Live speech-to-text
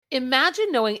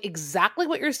Imagine knowing exactly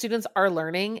what your students are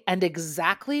learning and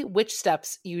exactly which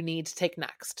steps you need to take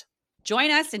next. Join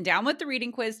us in Down with the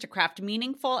Reading Quiz to craft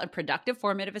meaningful and productive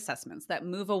formative assessments that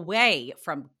move away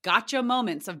from gotcha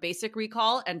moments of basic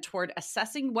recall and toward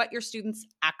assessing what your students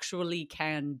actually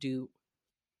can do.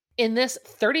 In this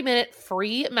 30-minute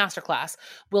free masterclass,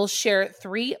 we'll share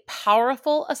 3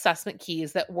 powerful assessment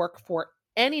keys that work for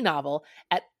any novel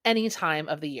at any time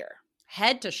of the year.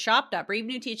 Head to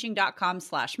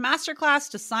shop.bravenewteaching.com/masterclass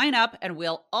to sign up, and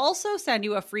we'll also send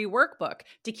you a free workbook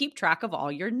to keep track of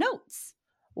all your notes.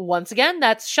 Once again,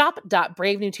 that's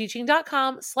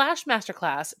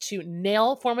shop.bravenewteaching.com/masterclass to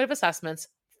nail formative assessments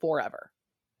forever.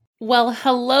 Well,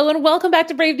 hello and welcome back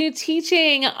to Brave New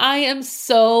Teaching. I am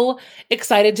so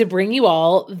excited to bring you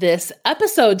all this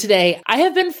episode today. I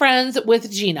have been friends with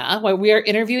Gina, while we are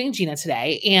interviewing Gina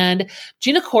today, and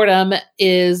Gina Kortuem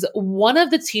is one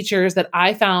of the teachers that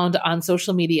I found on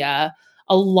social media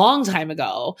a long time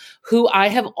ago, who I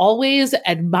have always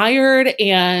admired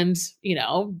and,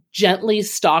 gently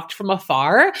stalked from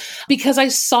afar because I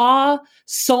saw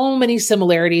so many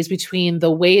similarities between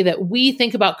the way that we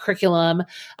think about curriculum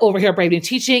over here at Brave New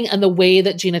Teaching and the way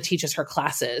that Gina teaches her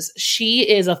classes. She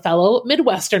is a fellow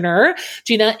Midwesterner.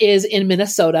 Gina is in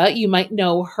Minnesota. You might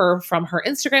know her from her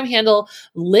Instagram handle,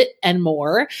 Lit and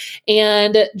More.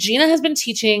 And Gina has been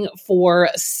teaching for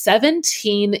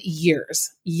 17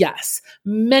 years. Yes,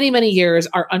 many, many years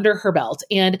are under her belt.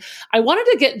 And I wanted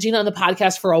to get Gina on the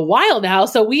podcast for a while now.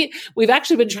 So we've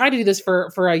actually been trying to do this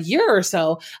for a year or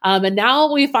so. And now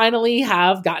we finally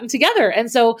have gotten together.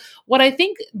 And so what I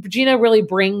think Gina really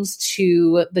brings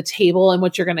to the table and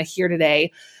what you're going to hear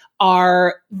today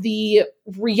are the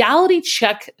reality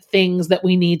check things that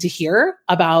we need to hear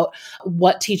about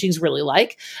what teaching's really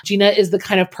like. Gina is the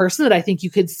kind of person that I think you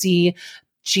could see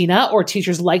Gina or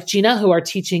teachers like Gina who are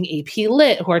teaching AP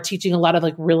Lit, who are teaching a lot of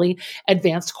really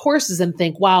advanced courses and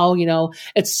think, wow,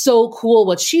 it's so cool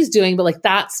what she's doing, but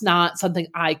that's not something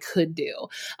I could do.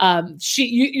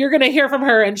 You're going to hear from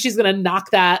her and she's going to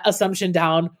knock that assumption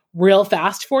down real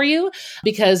fast for you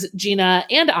because Gina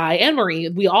and I and Marie,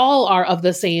 we all are of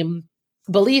the same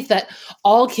belief that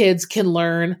all kids can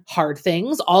learn hard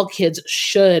things. All kids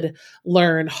should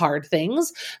learn hard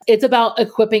things. It's about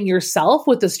equipping yourself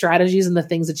with the strategies and the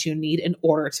things that you need in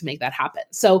order to make that happen.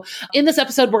 So in this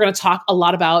episode, we're going to talk a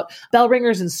lot about bell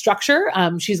ringers and structure.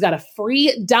 She's got a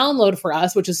free download for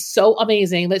us, which is so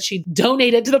amazing that she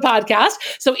donated to the podcast.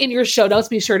 So in your show notes,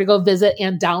 be sure to go visit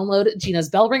and download Gina's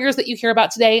bell ringers that you hear about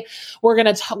today. We're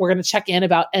going to check in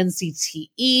about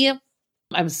NCTE.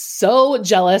 I'm so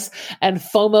jealous and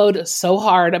FOMO'd so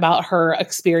hard about her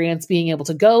experience being able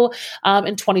to go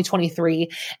in 2023.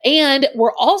 And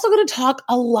we're also going to talk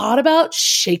a lot about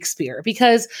Shakespeare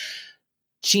because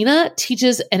Gina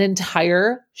teaches an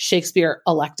entire Shakespeare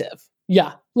elective.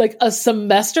 Yeah, a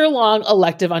semester-long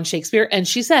elective on Shakespeare. And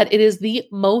she said it is the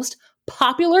most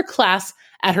popular class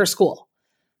at her school.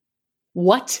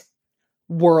 What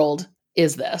world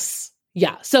is this?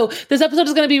 Yeah. So this episode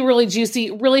is going to be really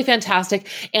juicy, really fantastic.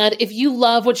 And if you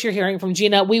love what you're hearing from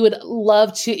Gina, we would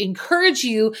love to encourage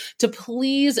you to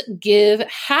please give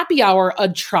Happy Hour a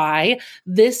try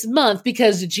this month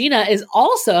because Gina is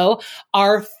also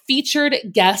our featured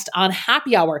guest on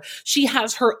Happy Hour. She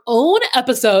has her own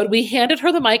episode. We handed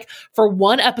her the mic for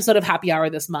one episode of Happy Hour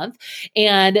this month.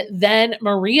 And then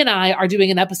Marie and I are doing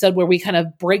an episode where we kind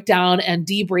of break down and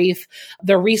debrief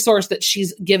the resource that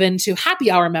she's given to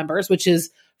Happy Hour members, which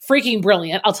is freaking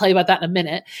brilliant. I'll tell you about that in a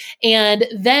minute. And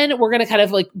then we're going to kind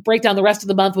of break down the rest of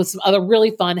the month with some other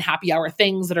really fun Happy Hour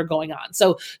things that are going on.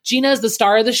 So Gina is the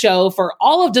star of the show for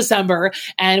all of December.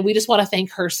 And we just want to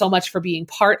thank her so much for being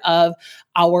part of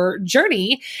our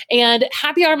journey. And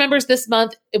Happy Hour members this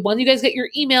month, when you guys get your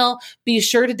email, be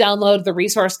sure to download the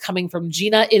resource coming from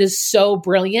Gina. It is so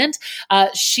brilliant.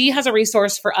 She has a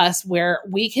resource for us where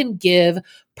we can give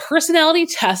personality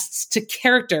tests to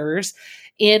characters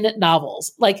in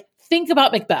novels. Think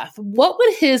about Macbeth. What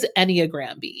would his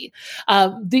Enneagram be?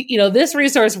 This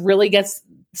resource really gets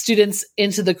students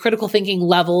into the critical thinking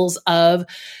levels of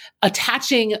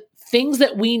attaching things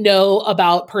that we know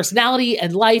about personality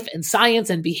and life and science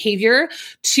and behavior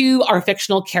to our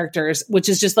fictional characters, which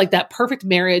is just that perfect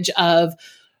marriage of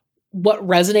what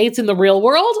resonates in the real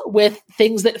world with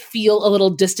things that feel a little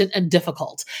distant and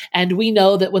difficult. And we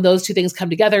know that when those two things come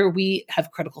together, we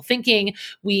have critical thinking,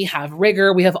 we have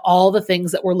rigor, we have all the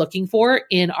things that we're looking for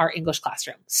in our English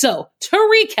classroom. So to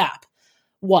recap,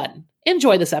 1,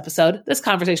 enjoy this episode. This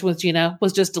conversation with Gina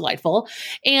was just delightful.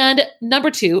 And number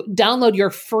 2, download your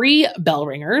free bell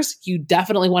ringers. You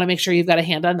definitely want to make sure you've got a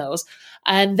hand on those.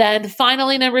 And then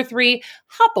finally, number 3,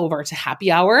 hop over to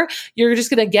Happy Hour. You're just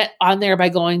going to get on there by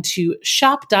going to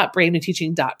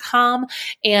shop.bravenewteaching.com,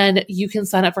 and you can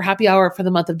sign up for Happy Hour for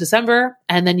the month of December,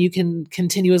 and then you can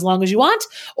continue as long as you want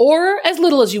or as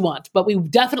little as you want. But we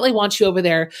definitely want you over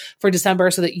there for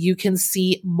December so that you can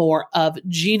see more of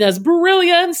Gina's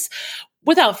brilliance.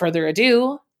 Without further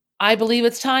ado, I believe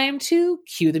it's time to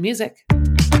cue the music.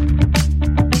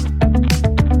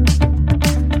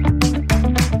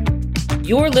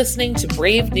 You're listening to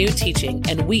Brave New Teaching,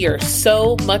 and we are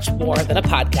so much more than a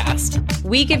podcast.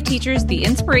 We give teachers the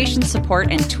inspiration, support,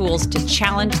 and tools to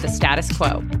challenge the status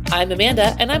quo. I'm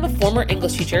Amanda, and I'm a former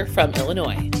English teacher from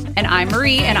Illinois. And I'm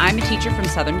Marie, and I'm a teacher from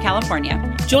Southern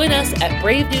California. Join us at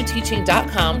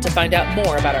bravenewteaching.com to find out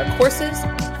more about our courses,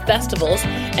 festivals,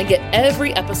 and get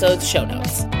every episode's show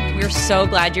notes. We're so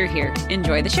glad you're here.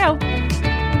 Enjoy the show.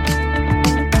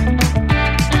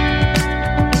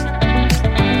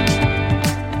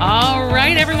 All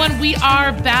right, everyone, we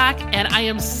are back, and I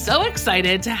am so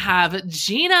excited to have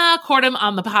Gina Kortuem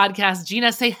on the podcast.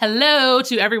 Gina, say hello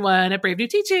to everyone at Brave New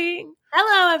Teaching.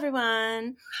 Hello,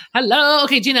 everyone. Hello.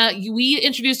 Okay, Gina, we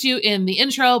introduced you in the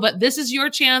intro, but this is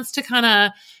your chance to kind of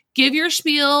give your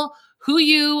spiel.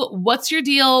 What's your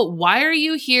deal? Why are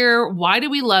you here? Why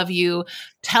do we love you?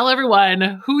 Tell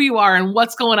everyone who you are and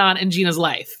what's going on in Gina's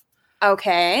life.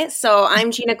 Okay, so I'm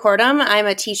Gina Kortuem. I'm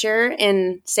a teacher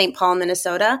in St. Paul,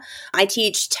 Minnesota. I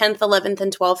teach 10th, 11th,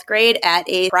 and 12th grade at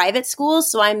a private school.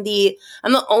 So I'm the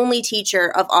only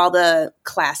teacher of all the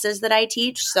classes that I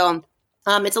teach. So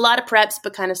it's a lot of preps,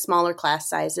 but kind of smaller class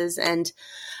sizes. And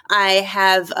I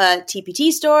have a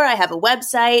TPT store. I have a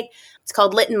website. It's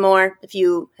called Lit and More, if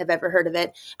you have ever heard of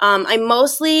it. I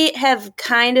mostly have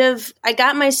I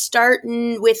got my start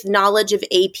with knowledge of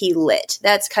AP Lit.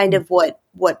 That's kind of what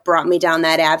brought me down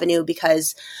that avenue,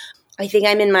 because I think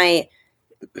I'm in my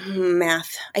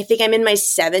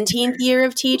 17th year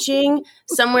of teaching,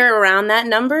 somewhere around that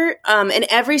number. And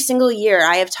every single year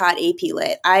I have taught AP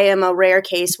Lit. I am a rare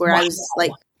case where I was like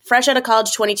fresh out of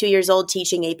college, 22 years old,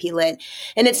 teaching AP Lit.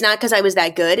 And it's not because I was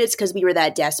that good. It's because we were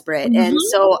that desperate. Mm-hmm. And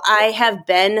so I have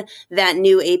been that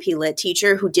new AP Lit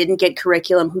teacher who didn't get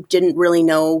curriculum, who didn't really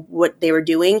know what they were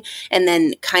doing, and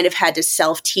then kind of had to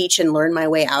self-teach and learn my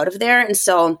way out of there. And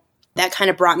so that kind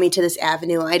of brought me to this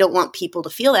avenue. I don't want people to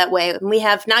feel that way. And we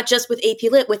have, not just with AP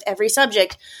Lit, with every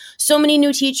subject, so many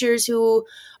new teachers who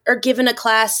are given a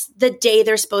class the day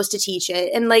they're supposed to teach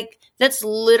it. And that's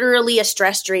literally a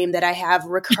stress dream that I have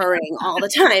recurring all the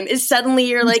time, is suddenly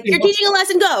you're teaching a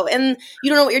lesson, go, and you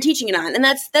don't know what you're teaching it on. And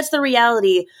that's the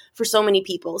reality for so many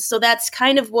people. So that's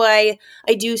kind of why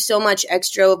I do so much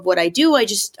extra of what I do.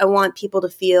 I want people to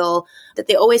feel that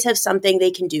they always have something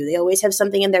they can do. They always have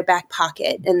something in their back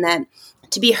pocket, and that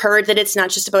to be heard that it's not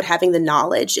just about having the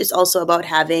knowledge, it's also about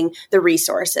having the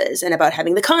resources and about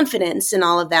having the confidence and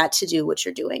all of that to do what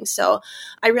you're doing. So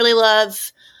I really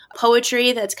love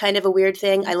poetry. That's kind of a weird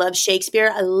thing. I love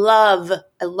Shakespeare. I love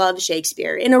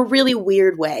Shakespeare in a really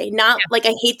weird way. Not like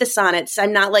I hate the sonnets.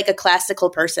 I'm not like a classical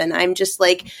person. I'm just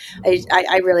like,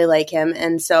 I really like him.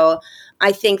 And so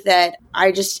I think that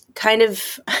I just kind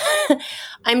of,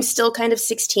 I'm still kind of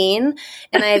 16,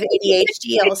 and I have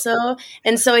ADHD also.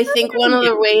 And so I think one of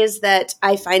the ways that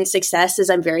I find success is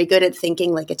I'm very good at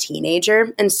thinking like a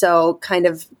teenager. And so kind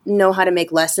of know how to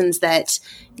make lessons that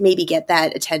maybe get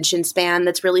that attention span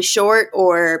that's really short,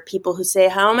 or people who say,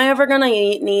 how am I ever going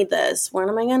to need this? When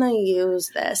am I going to use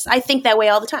this? I think that way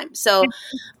all the time. So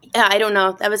I don't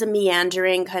know. That was a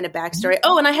meandering kind of backstory.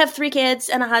 Oh, and I have 3 kids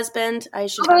and a husband. I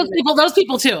should those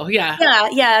people too. Yeah.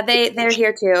 Yeah. They're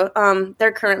here too.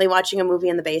 They're currently watching a movie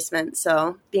in the basement,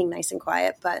 so being nice and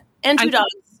quiet, and 2 dogs.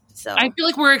 So I feel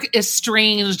like we're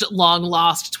estranged, long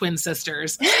lost twin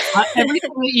sisters. Everything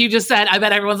that you just said, I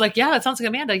bet everyone's like, yeah, that sounds like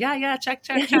Amanda. Yeah. Check.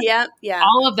 Yeah.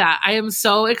 All of that. I am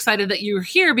so excited that you're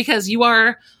here, because we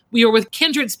are with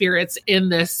kindred spirits in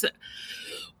this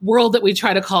world that we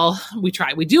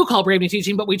do call Brave New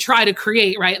Teaching, but we try to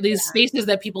create, right? These spaces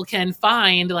that people can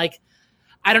find. Like,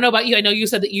 I don't know about you. I know you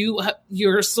said that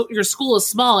your school is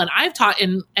small, and I've taught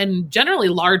in generally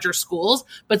larger schools,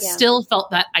 but still felt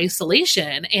that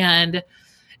isolation. And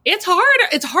it's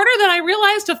hard. It's harder than I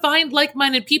realized to find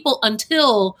like-minded people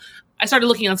until I started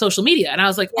looking on social media, and I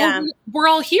was like, oh, we're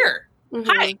all here. Mm-hmm.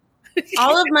 Hi.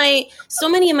 So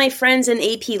many of my friends in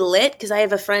AP Lit, because I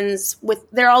have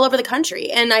they're all over the country,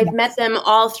 and I've met them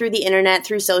all through the internet,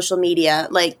 through social media,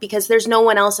 because there's no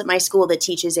one else at my school that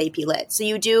teaches AP Lit.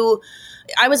 So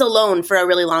I was alone for a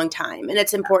really long time, and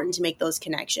it's important to make those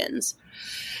connections.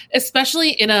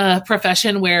 Especially in a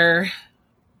profession where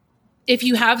if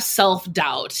you have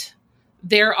self-doubt,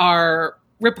 there are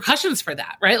repercussions for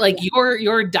that, right? Like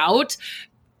your doubt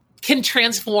can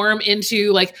transform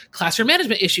into like classroom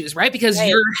management issues, right? Because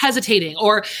you're hesitating,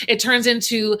 or it turns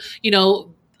into,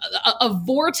 a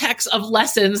vortex of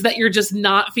lessons that you're just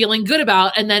not feeling good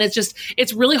about. And then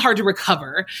it's really hard to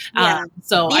recover.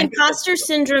 So the imposter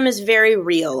syndrome is very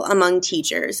real among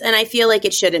teachers, and I feel like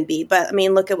it shouldn't be, but I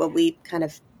mean, look at what we kind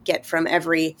of get from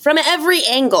every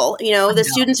angle. The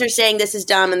students are saying this is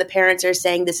dumb, and the parents are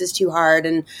saying this is too hard.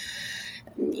 And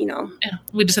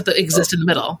we just have to exist in the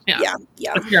middle. Yeah.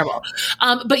 That's terrible.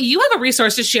 But you have a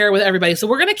resource to share with everybody. So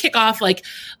we're going to kick off,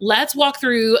 let's walk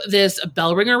through this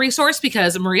bell ringer resource,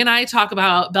 because Maria and I talk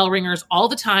about bell ringers all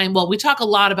the time. Well, we talk a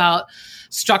lot about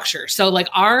structure. So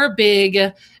our big,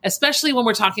 especially when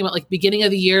we're talking about beginning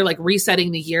of the year,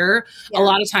 resetting the year, a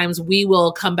lot of times we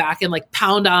will come back and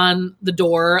pound on the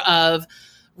door of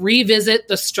revisit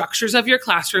the structures of your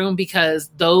classroom,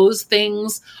 because those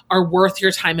things are worth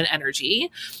your time and energy.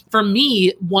 For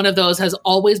me, one of those has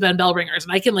always been bell ringers.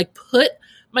 And I can put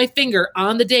my finger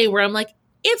on the day where I'm like,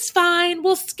 it's fine,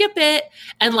 we'll skip it.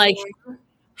 And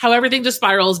how everything just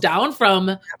spirals down from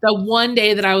the one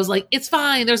day that I was like, it's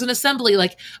fine, there's an assembly.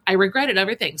 I regretted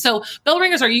everything. So bell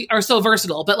ringers are so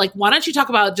versatile, but why don't you talk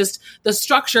about just the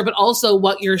structure, but also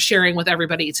what you're sharing with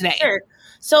everybody today? Sure.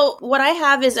 So what I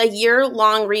have is a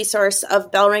year-long resource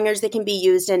of bell ringers that can be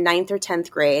used in 9th or 10th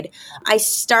grade. I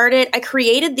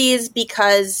created these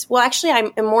because, actually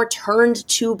I'm more turned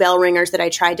to bell ringers that I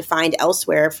tried to find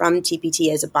elsewhere from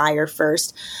TPT as a buyer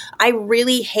first. I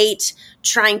really hate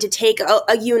trying to take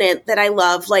a unit that I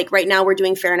love. Right now we're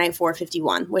doing Fahrenheit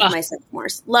 451 with my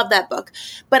sophomores. Love that book.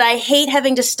 But I hate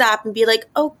having to stop and be like,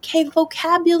 okay,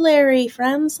 vocabulary,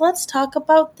 friends, let's talk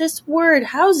about this word.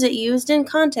 How's it used in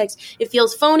context? It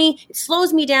feels phony. It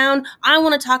slows me down. I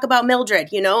want to talk about Mildred,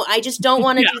 I just don't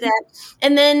want to do that.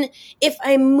 And then if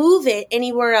I move it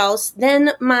anywhere else,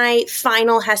 then my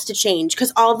final has to change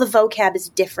because all the vocab is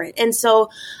different. And so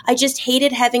I just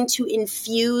hated having to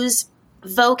infuse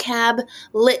vocab,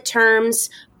 lit terms,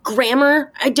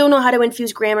 grammar. I don't know how to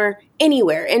infuse grammar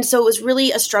anywhere. And so it was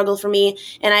really a struggle for me.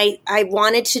 And I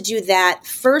wanted to do that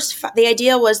first. The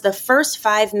idea was the first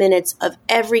 5 minutes of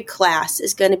every class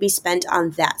is going to be spent on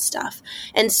that stuff.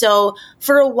 And so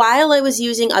for a while I was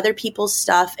using other people's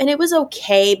stuff, and it was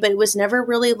okay, but it was never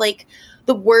really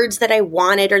the words that I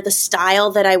wanted or the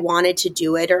style that I wanted to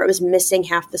do it, or it was missing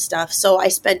half the stuff. So I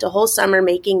spent a whole summer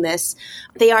making this.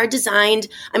 They are designed.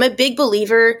 I'm a big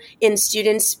believer in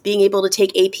students being able to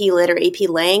take AP Lit or AP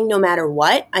Lang no matter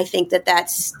what. I think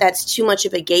that's too much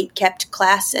of a gate-kept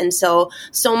class. And so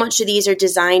much of these are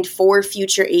designed for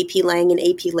future AP Lang and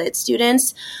AP Lit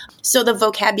students. So the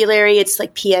vocabulary, it's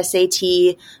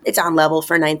PSAT. It's on level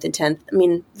for 9th and 10th. I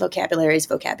mean, vocabulary is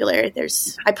vocabulary.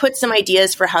 I put some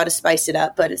ideas for how to spice it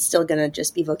up, but it's still going to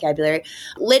just be vocabulary.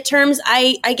 Lit terms,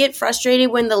 I get frustrated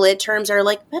when the lit terms are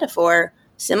metaphor,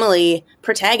 simile,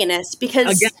 protagonist,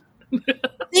 because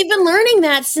they've been learning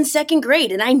that since 2nd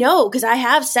grade. And I know because I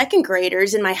have 2nd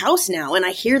graders in my house now, and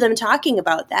I hear them talking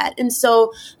about that. And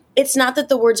so it's not that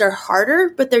the words are harder,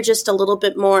 but they're just a little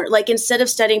bit more instead of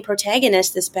studying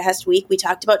protagonists this past week, we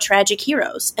talked about tragic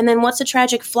heroes. And then what's a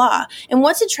tragic flaw? And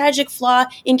what's a tragic flaw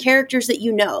in characters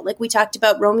that we talked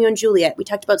about Romeo and Juliet. We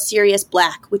talked about Sirius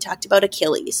Black. We talked about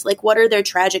Achilles. What are their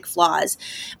tragic flaws?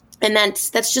 And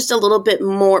that's just a little bit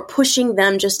more pushing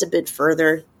them just a bit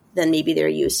further than maybe they're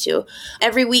used to.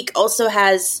 Every week also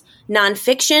has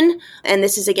nonfiction, and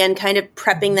this is again kind of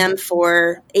prepping them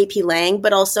for AP Lang,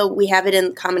 but also we have it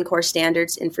in Common Core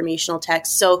Standards informational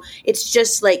text. So it's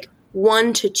just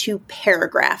 1 to 2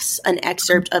 paragraphs, an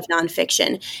excerpt of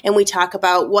nonfiction. And we talk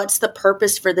about what's the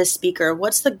purpose for this speaker?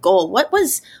 What's the goal? What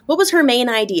was her main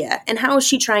idea? And how is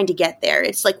she trying to get there?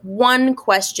 It's one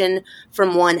question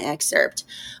from one excerpt.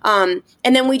 And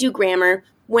then we do grammar.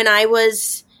 When I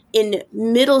was in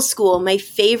middle school, my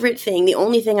favorite thing, the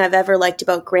only thing I've ever liked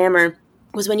about grammar,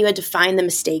 was when you had to find the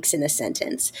mistakes in a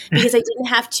sentence, because I didn't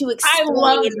have to explain. I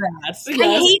love that. Yes.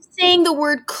 I hate saying the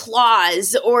word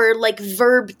clause or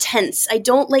verb tense. I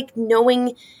don't like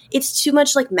knowing. It's too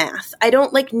much like math. I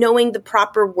don't like knowing the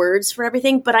proper words for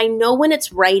everything, but I know when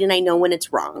it's right and I know when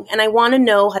it's wrong. And I want to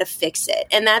know how to fix it.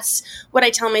 And that's what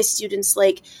I tell my students,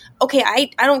 okay, I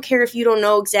don't care if you don't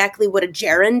know exactly what a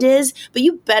gerund is, but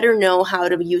you better know how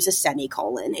to use a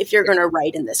semicolon if you're going to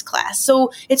write in this class.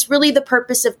 So it's really the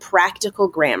purpose of practical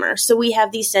grammar. So we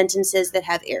have these sentences that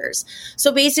have errors.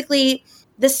 So basically,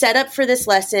 the setup for this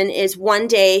lesson is one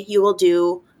day you will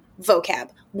do vocab.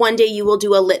 One day you will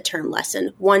do a lit term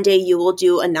lesson. One day you will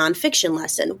do a nonfiction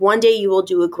lesson. One day you will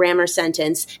do a grammar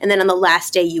sentence. And then on the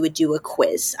last day you would do a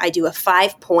quiz. I do a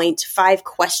 5-point,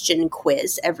 5-question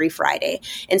quiz every Friday.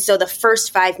 And so the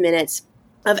first 5 minutes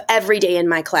of every day in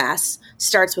my class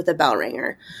starts with a bell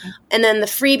ringer. And then the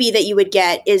freebie that you would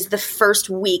get is the first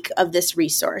week of this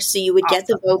resource. So you would get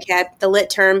the vocab, the lit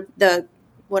term,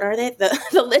 what are they?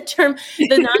 The lit term,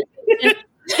 the nonfiction,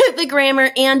 the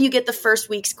grammar, and you get the first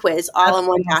week's quiz all in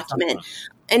one document.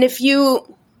 And if you've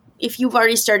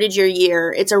already started your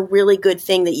year, it's a really good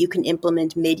thing that you can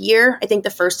implement mid-year. I think the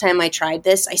first time I tried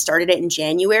this, I started it in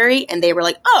January, and they were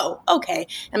like, "Oh, okay."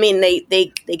 I mean,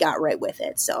 they got right with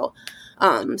it. So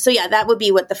yeah, that would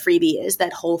be what the freebie is,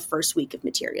 that whole first week of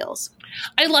materials.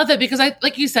 I love that because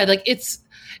like you said, like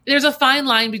there's a fine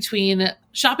line between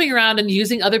shopping around and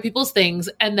using other people's things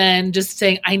and then just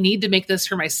saying, I need to make this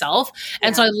for myself.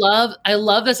 And so I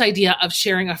love this idea of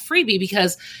sharing a freebie,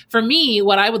 because for me,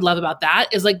 what I would love about that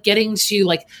is like getting to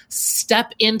like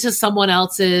step into someone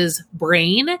else's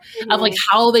brain of like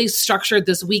how they structured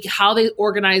this week, how they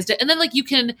organized it. And then like you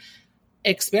can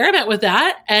experiment with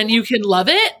that and you can love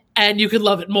it and you can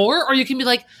love it more, or you can be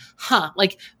like,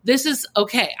 like this is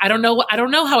okay. I don't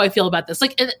know how I feel about this.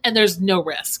 Like, and there's no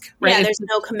risk, right? Yeah, there's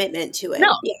no commitment to it.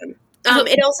 No. Yeah.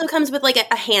 It also comes with like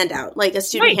a handout, like a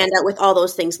student handout with all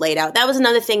those things laid out. That was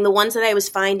another thing. The ones that I was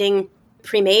finding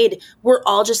pre-made were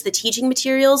all just the teaching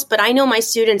materials. But I know my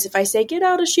students, if I say, get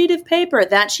out a sheet of paper,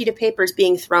 that sheet of paper is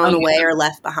being thrown away or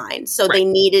left behind. So they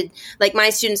needed, like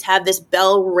my students have this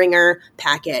bell ringer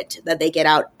packet that they get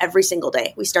out every single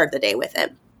day. We start the day with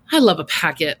it. I love a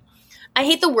packet. I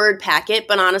hate the word packet,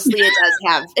 but honestly,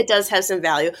 it does have some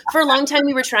value. For a long time,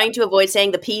 we were trying to avoid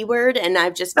saying the P word, and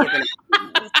I've just given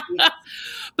up.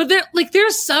 But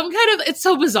there's some kind of, it's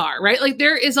so bizarre, right? Like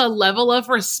there is a level of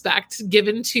respect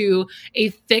given to a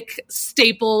thick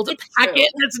stapled packet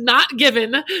that's not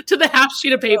given to the half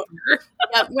sheet of paper.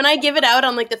 Yeah, when I give it out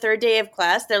on like the third day of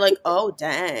class, they're like, "Oh,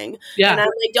 dang!" Yeah, and I'm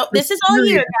like, "This is all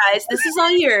year, guys. This is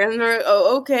all year." And they're,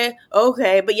 "Oh,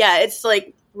 okay." But yeah, it's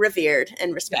like revered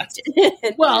and respected.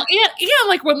 Well, yeah,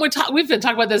 like when we've been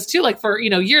talking about this too, like for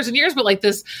years and years, but like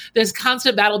this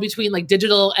constant battle between like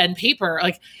digital and paper.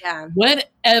 Like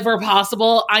whenever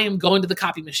possible, I am going to the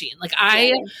copy machine. Like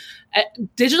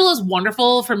digital is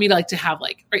wonderful for me to like to have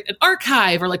like an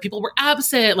archive, or like people were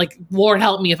absent. Like Lord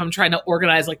help me if I'm trying to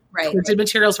organize like printed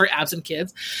materials for absent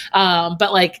kids.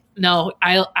 But like no,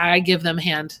 I give them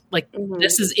hand. Like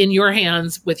this is in your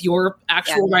hands with your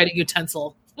actual writing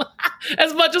utensil.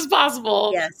 As much as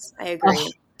possible. Yes, I agree. Oh,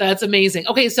 that's amazing.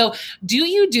 Okay, so do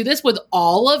you do this with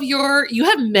all of you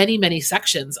have many, many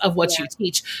sections of what you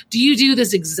teach. Do you do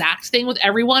this exact thing with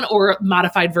everyone, or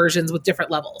modified versions with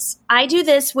different levels? I do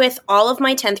this with all of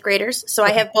my 10th graders. So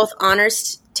I have both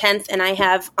honors 10th and I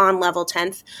have on-level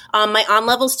 10th. My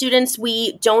on-level students,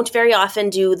 we don't very often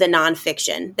do the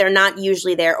nonfiction. They're not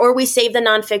usually there. Or we save the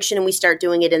nonfiction and we start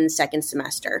doing it in the second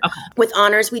semester. Okay. With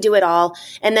honors, we do it all.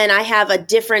 And then I have a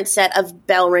different set of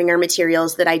bell ringer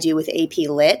materials that I do with AP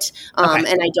Lit.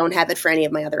 And I don't have it for any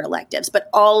of my other electives. But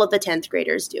all of the 10th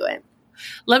graders do it.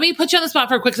 Let me put you on the spot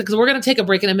for a quick second, because we're going to take a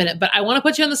break in a minute. But I want to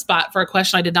put you on the spot for a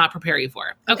question I did not prepare you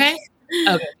for. Okay?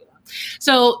 Okay.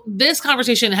 So this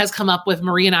conversation has come up with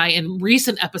Marie and I in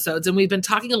recent episodes, and we've been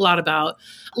talking a lot about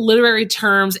literary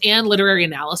terms and literary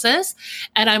analysis.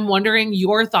 And I'm wondering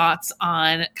your thoughts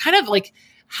on kind of like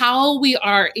how we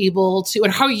are able to,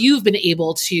 and how you've been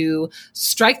able to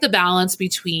strike the balance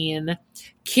between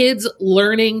kids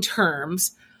learning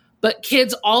terms, but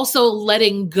kids also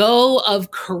letting go of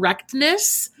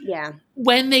correctness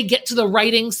when they get to the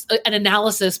writing and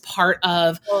analysis part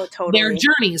of their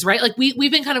journeys, right? Like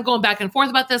we've been kind of going back and forth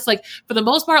about this. Like for the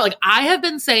most part, like I have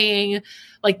been saying,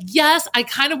 like, yes, I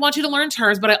kind of want you to learn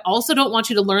terms, but I also don't want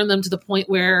you to learn them to the point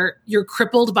where you're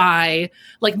crippled by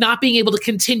like not being able to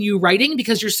continue writing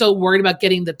because you're so worried about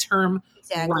getting the term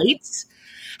right.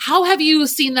 How have you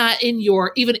seen that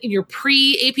even in your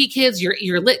pre-AP kids,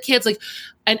 your lit kids, like,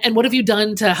 and what have you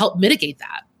done to help mitigate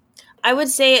that? I would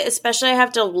say, especially I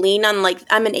have to lean on, like,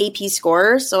 I'm an AP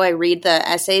scorer, so I read the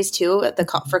essays too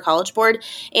for College Board.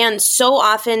 And so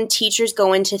often teachers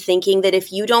go into thinking that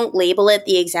if you don't label it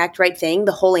the exact right thing,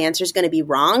 the whole answer is going to be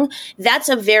wrong. That's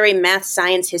a very math,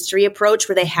 science, history approach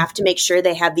where they have to make sure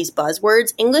they have these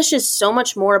buzzwords. English is so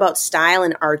much more about style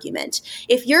and argument.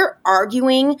 If you're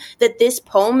arguing that this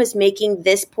poem is making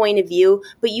this point of view,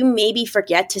 but you maybe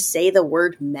forget to say the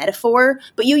word metaphor,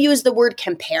 but you use the word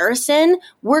comparison,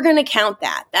 we're going to count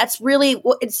that. That's really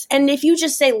what it's. And if you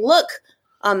just say, look,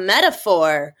 a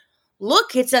metaphor,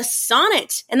 look, it's a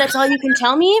sonnet. And that's all you can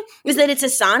tell me is that it's a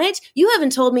sonnet. You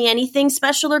haven't told me anything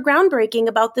special or groundbreaking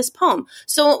about this poem.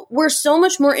 So we're so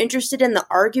much more interested in the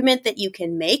argument that you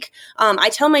can make. I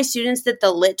tell my students that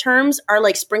the lit terms are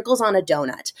like sprinkles on a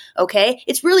donut. Okay.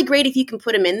 It's really great if you can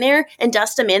put them in there and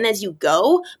dust them in as you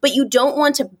go, but you don't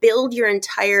want to build your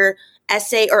entire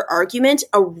essay or argument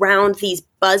around these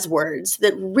buzzwords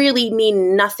that really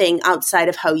mean nothing outside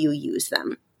of how you use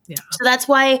them. Yeah. So that's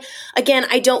why, again,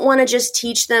 I don't want to just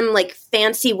teach them like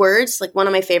fancy words. Like one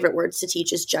of my favorite words to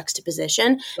teach is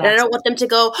juxtaposition. And I don't want them to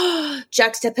go, oh,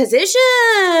 juxtaposition.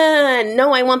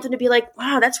 No, I want them to be like,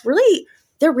 wow,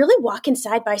 they're really walking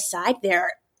side by side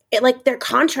there. They're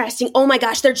contrasting. Oh my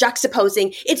gosh, they're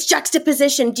juxtaposing. It's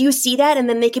juxtaposition. Do you see that? And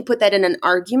then they can put that in an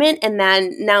argument. And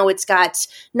then now it's got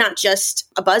not just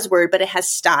a buzzword, but it has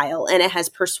style and it has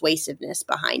persuasiveness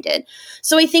behind it.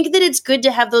 So I think that it's good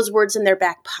to have those words in their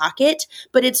back pocket,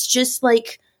 but it's just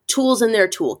like tools in their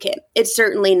toolkit. It's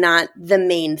certainly not the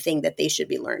main thing that they should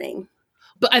be learning.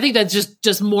 But I think that's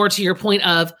just more to your point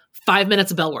of 5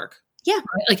 minutes of bell work. Yeah.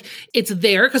 Right? Like it's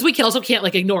there because we also can't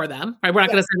like ignore them, right? We're not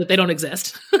going to say that they don't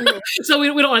exist. Mm-hmm. So we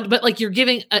don't want, but like you're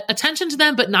giving attention to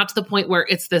them, but not to the point where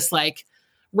it's this like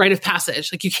rite of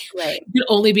passage. Like you can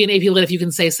only be an AP Lit if you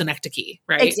can say synecdoche,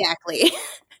 right? Exactly.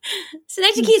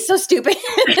 Synecdoche is so stupid.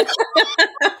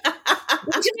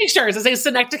 To make sure, to say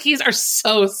synecdoches are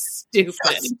so stupid.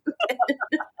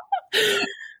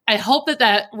 I hope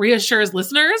that reassures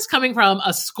listeners coming from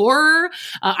a scorer.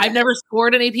 I've never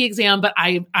scored an AP exam, but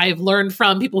I've learned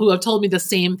from people who have told me the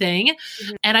same thing.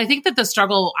 Mm-hmm. And I think that the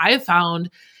struggle I've found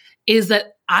is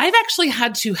that I've actually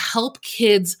had to help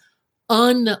kids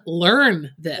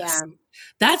unlearn this. Yeah.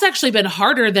 That's actually been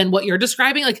harder than what you're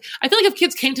describing. Like, I feel like if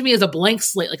kids came to me as a blank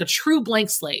slate, like a true blank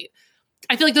slate,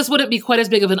 I feel like this wouldn't be quite as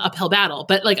big of an uphill battle.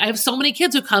 But like, I have so many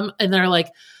kids who come and they're like,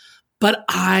 but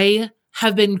I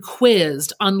have been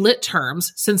quizzed on lit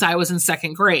terms since I was in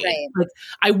second grade. Right. Like,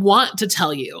 I want to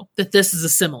tell you that this is a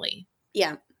simile.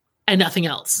 Yeah. And nothing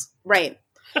else. Right.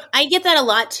 I get that a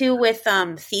lot too with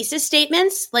thesis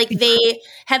statements. Like they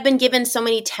have been given so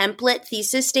many template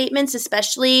thesis statements,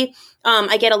 especially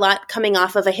I get a lot coming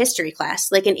off of a history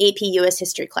class, like an AP US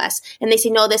history class. And they say,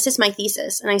 no, this is my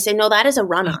thesis. And I say, no, that is a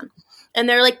run-on. And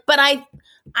they're like, but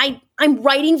I'm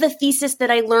writing the thesis that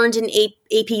I learned in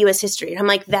AP US history. And I'm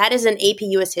like, that is an AP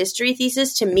US history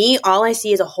thesis. To me, all I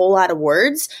see is a whole lot of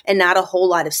words and not a whole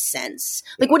lot of sense.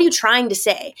 Like, what are you trying to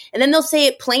say? And then they'll say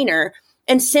it plainer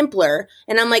and simpler.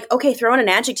 And I'm like, okay, throw in an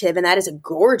adjective. And that is a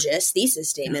gorgeous thesis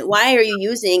statement. Why are you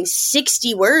using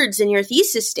 60 words in your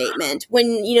thesis statement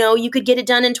when, you could get it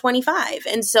done in 25?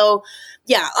 And so,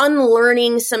 yeah,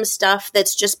 unlearning some stuff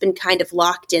that's just been kind of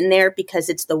locked in there because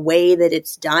it's the way that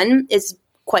it's done is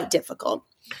quite difficult.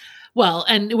 Well,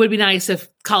 and it would be nice if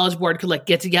College Board could like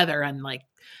get together and like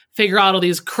figure out all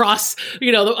these cross,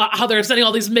 how they're sending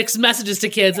all these mixed messages to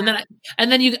kids. Yeah. And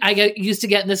then I used to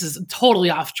get, and this is totally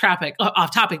off topic,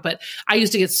 but I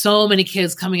used to get so many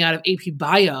kids coming out of AP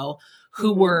Bio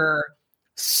who were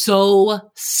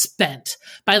so spent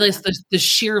by the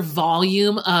sheer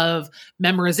volume of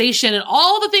memorization and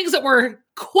all the things that we're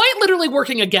quite literally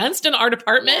working against in our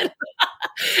department.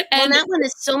 And that one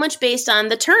is so much based on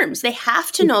the terms. They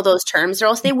have to know those terms or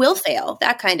else they will fail,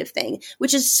 that kind of thing,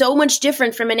 which is so much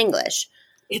different from in English.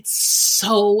 It's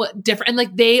so different. And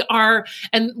like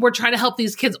and we're trying to help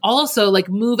these kids also like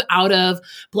move out of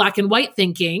black and white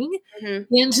thinking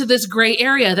into this gray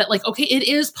area that like, okay, it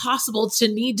is possible to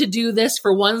need to do this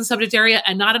for one subject area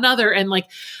and not another. And like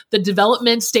the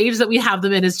development stage that we have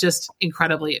them in is just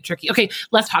incredibly tricky. Okay,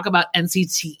 let's talk about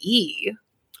NCTE.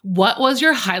 What was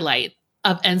your highlight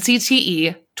of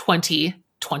NCTE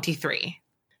 2023?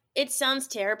 It sounds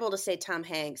terrible to say Tom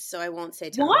Hanks, so I won't say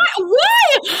Tom. What?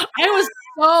 What? I was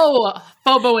so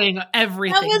phoboing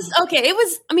everything.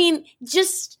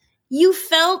 You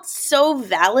felt so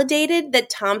validated that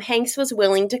Tom Hanks was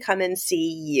willing to come and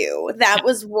see you. That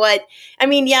was what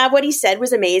he said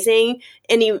was amazing.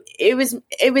 And it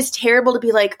was terrible to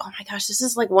be like, oh my gosh, this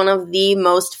is like one of the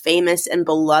most famous and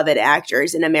beloved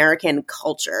actors in American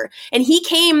culture. And he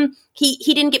came, he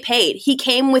didn't get paid. He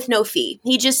came with no fee.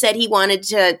 He just said he wanted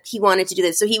to do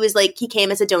this. So he was like, he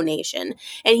came as a donation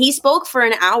and he spoke for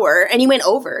an hour and he went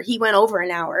over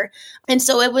an hour. And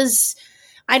so it was,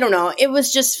 I don't know. It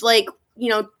was just like,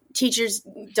 teachers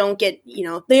don't get,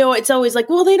 it's always like,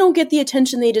 well, they don't get the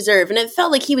attention they deserve. And it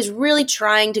felt like he was really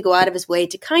trying to go out of his way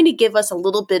to kind of give us a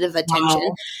little bit of attention.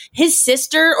 Wow. His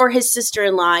sister or his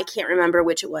sister-in-law, I can't remember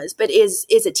which it was, but is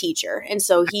a teacher. And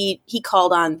so he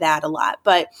called on that a lot.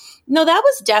 But no, that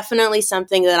was definitely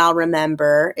something that I'll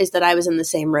remember, is that I was in the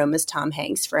same room as Tom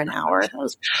Hanks for an hour. That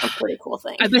was a pretty cool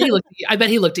thing. I bet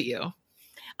he looked at you.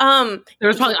 There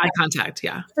was probably eye contact.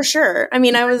 Yeah, for sure. I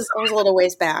mean, I was a little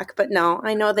ways back, but no,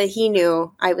 I know that he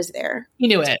knew I was there. He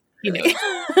knew it.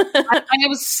 I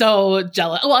was so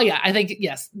jealous. Well, yeah, I think,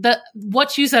 yes,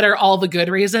 what you said are all the good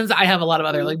reasons. I have a lot of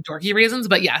other like dorky reasons,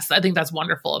 but yes, I think that's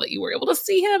wonderful that you were able to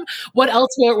see him. What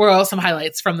else were some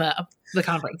highlights from the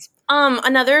conference?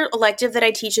 Another elective that I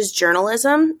teach is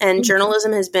journalism, and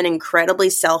journalism has been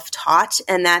incredibly self-taught,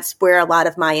 and that's where a lot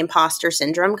of my imposter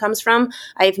syndrome comes from.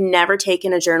 I've never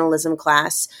taken a journalism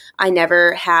class. I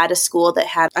never had a school that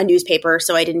had a newspaper,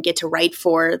 so I didn't get to write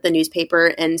for the newspaper,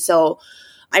 and so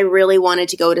I really wanted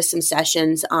to go to some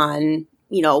sessions on,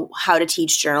 how to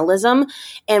teach journalism.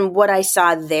 And what I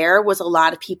saw there was a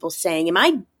lot of people saying, am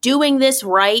I doing this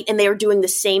right? And they were doing the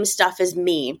same stuff as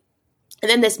me. And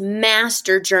then this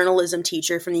master journalism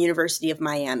teacher from the University of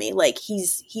Miami, like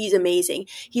he's amazing.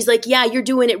 He's like, yeah, you're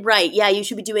doing it right. Yeah, you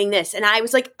should be doing this. And I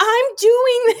was like, I'm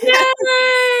doing that.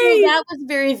 So that was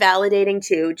very validating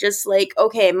too. Just like,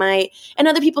 okay, and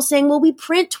other people saying, well, we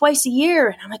print twice a year.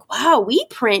 And I'm like, wow, we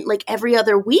print like every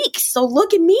other week. So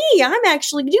look at me, I'm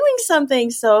actually doing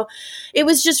something. So it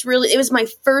was just it was my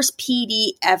first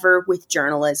PD ever with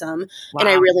journalism. Wow. And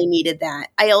I really needed that.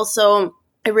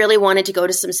 I really wanted to go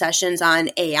to some sessions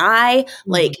on AI,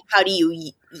 like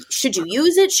should you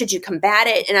use it? Should you combat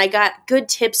it? And I got good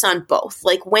tips on both.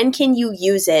 Like, when can you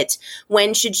use it?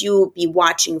 When should you be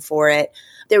watching for it?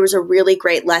 There was a really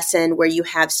great lesson where you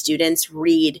have students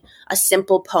read a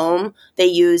simple poem. They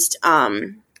used,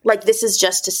 like This Is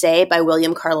Just to Say by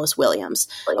William Carlos Williams.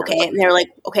 Okay. And they're like,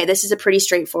 okay, this is a pretty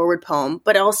straightforward poem,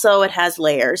 but also it has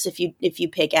layers if you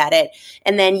pick at it.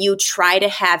 And then you try to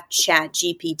have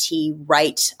ChatGPT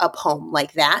write a poem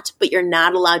like that, but you're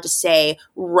not allowed to say,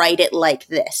 write it like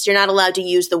this. You're not allowed to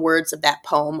use the words of that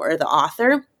poem or the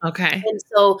author. Okay. And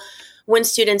so when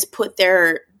students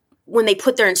when they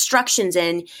put their instructions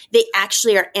in, they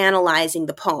actually are analyzing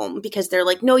the poem, because they're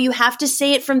like, no, you have to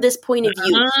say it from this point of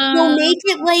view. No, make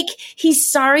it like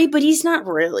he's sorry, but he's not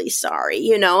really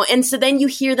sorry, And so then you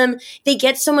hear them, they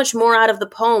get so much more out of the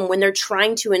poem when they're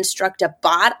trying to instruct a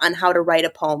bot on how to write a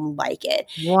poem like it.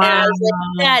 Wow. And I was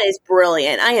like, that is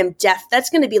brilliant. I am that's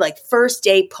going to be like first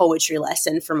day poetry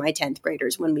lesson for my 10th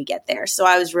graders when we get there. So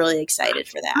I was really excited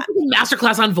for that.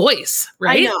 Masterclass on voice,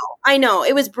 right? I know.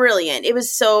 It was brilliant. It was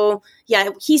so, yeah.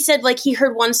 He said like he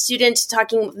heard one student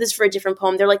talking this for a different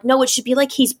poem. They're like, no, it should be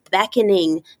like he's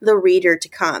beckoning the reader to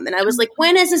come. And I was like,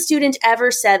 when has a student ever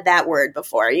said that word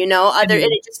before? And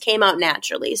it just came out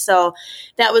naturally. So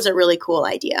that was a really cool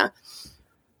idea.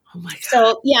 Oh my God.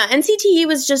 So yeah, NCTE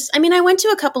was just, I went to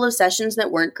a couple of sessions that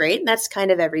weren't great. That's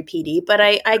kind of every PD, but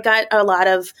I got a lot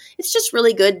of, it's just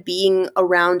really good being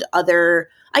around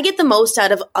I get the most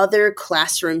out of other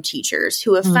classroom teachers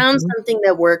who have found something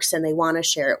that works and they want to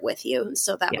share it with you. And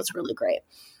so that was really great.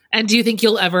 And do you think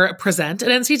you'll ever present at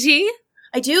NCTE?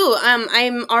 I do.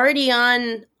 I'm already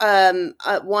on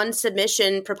one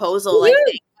submission proposal. I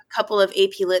think a couple of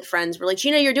AP Lit friends were like,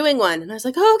 Gina, you're doing one. And I was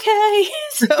like, okay.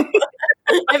 So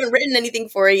I haven't written anything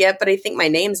for it yet, but I think my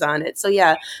name's on it. So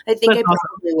yeah, I think I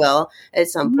probably will at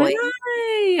some point.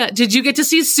 Right. Did you get to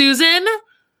see Susan?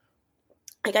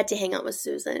 I got to hang out with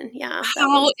Susan. Yeah.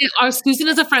 Susan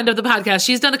is a friend of the podcast.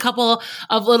 She's done a couple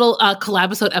of little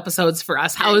collabisode episodes for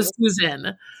us. How is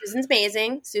Susan? Susan's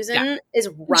amazing. Susan is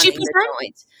running the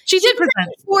joint. She did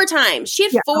present 4 times. She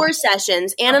had 4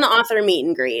 sessions and an author meet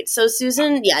and greet. So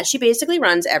Susan, she basically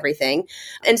runs everything.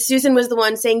 And Susan was the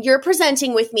one saying, you're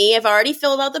presenting with me. I've already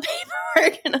filled out the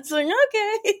paperwork. And I was like,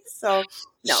 okay. So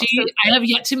no. I have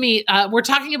yet to meet. We're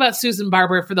talking about Susan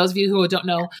Barber. For those of you who don't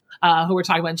know who we're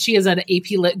talking about, she is an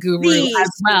AP Lit guru as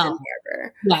well.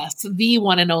 Yes, the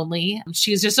one and only.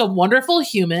 She's just a wonderful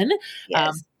human.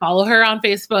 Yes. Follow her on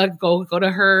Facebook. Go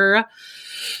to her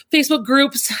Facebook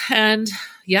groups, and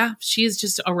she's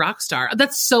just a rock star.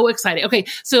 That's so exciting. Okay,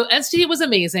 so NCTE was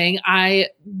amazing. I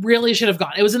really should have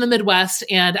gone. It was in the Midwest,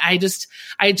 and I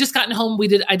had just gotten home.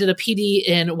 I did a PD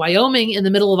in Wyoming in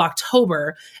the middle of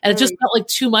October, and it just felt like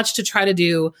too much to try to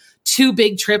do 2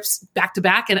 big trips back to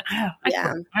back, and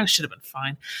I should have been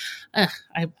fine.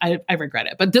 I regret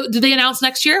it. But did they announce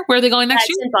next year? Where are they going next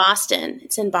year? It's in Boston.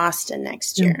 It's in Boston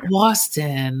next year. In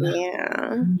Boston. Yeah.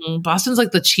 Mm-hmm. Boston's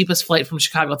like the cheapest flight from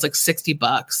Chicago. It's like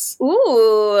 $60.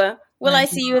 Ooh. Will I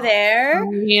see you there? I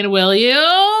mean, will you?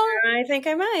 I think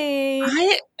I might.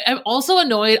 I am also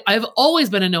annoyed. I've always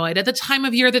been annoyed at the time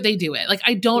of year that they do it. Like,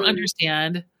 I don't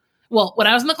understand. Well, when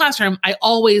I was in the classroom, I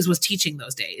always was teaching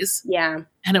those days. Yeah.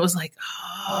 And it was like,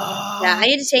 oh. Yeah, I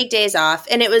had to take days off.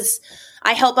 And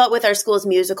I help out with our school's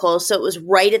musical. So it was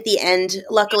right at the end.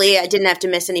 Luckily, I didn't have to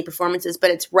miss any performances,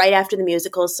 but it's right after the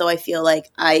musical. So I feel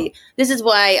like this is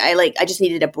why I just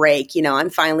needed a break. You know, I'm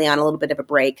finally on a little bit of a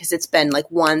break because it's been like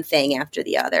one thing after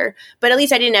the other. But at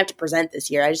least I didn't have to present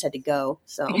this year. I just had to go.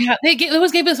 So yeah, they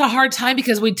always gave us a hard time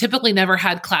because we typically never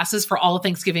had classes for all of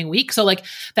Thanksgiving week. So like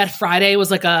that Friday was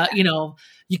like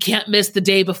you can't miss the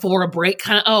day before a break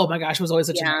kind of. Oh my gosh, it was always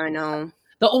such a I know.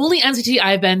 The only NCT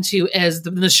I've been to is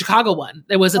the Chicago one.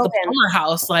 It was at the Palmer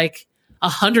House like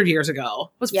 100 years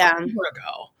ago. It was forever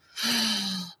ago.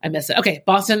 I miss it. Okay,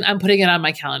 Boston, I'm putting it on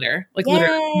my calendar. Like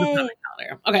literally on my calendar.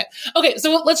 Okay,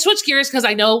 so let's switch gears because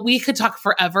I know we could talk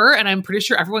forever and I'm pretty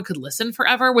sure everyone could listen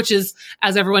forever, which is,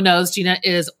 as everyone knows, Gina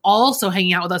is also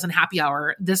hanging out with us in Happy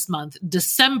Hour this month,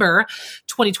 December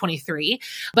 2023.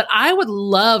 But I would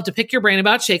love to pick your brain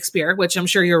about Shakespeare, which I'm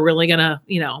sure you're really going to,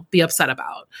 be upset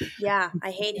about. Yeah, I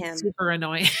hate him. Super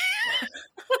annoying.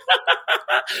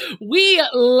 We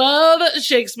love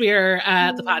Shakespeare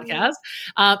at the podcast.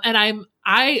 And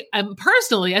I am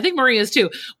personally, I think Marie is too.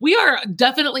 We are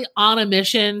definitely on a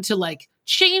mission to like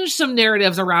change some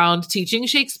narratives around teaching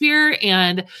Shakespeare.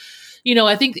 And,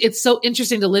 I think it's so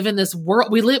interesting to live in this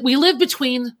world. We live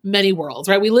between many worlds,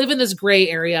 right? We live in this gray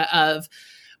area of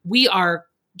we are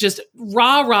just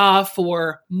rah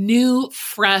for new,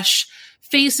 fresh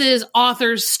faces,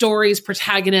 authors, stories,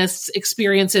 protagonists,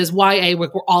 experiences, YA, we're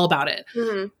all about it.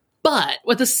 Mm-hmm. But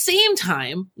at the same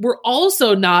time, we're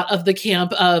also not of the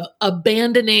camp of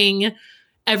abandoning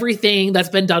everything that's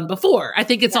been done before. I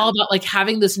think it's all about like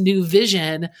having this new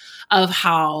vision of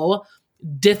how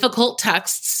difficult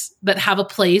texts that have a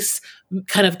place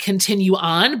kind of continue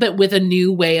on, but with a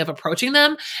new way of approaching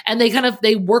them. And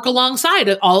they work alongside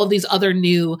all of these other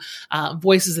new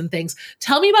voices and things.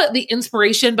 Tell me about the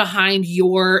inspiration behind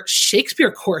your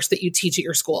Shakespeare course that you teach at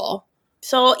your school.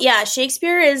 So yeah,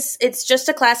 Shakespeare it's just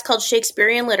a class called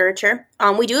Shakespearean Literature.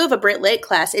 We do have a Brit Lit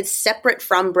class. It's separate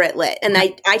from Brit Lit. And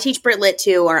I teach Brit Lit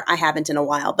too, or I haven't in a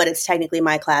while, but it's technically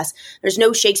my class. There's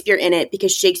no Shakespeare in it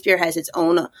because Shakespeare has its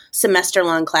own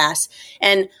semester-long class.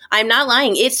 And I'm not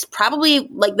lying. It's probably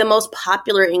like the most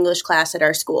popular English class at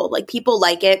our school. Like people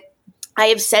like it. I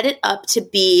have set it up to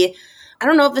be, I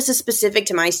don't know if this is specific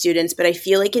to my students, but I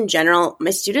feel like in general,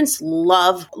 my students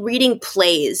love reading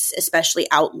plays, especially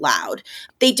out loud.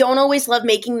 They don't always love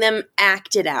making them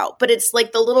acted out, but it's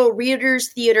like the little reader's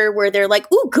theater where they're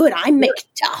like, ooh, good, I'm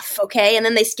Macduff, okay? And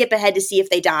then they skip ahead to see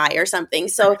if they die or something.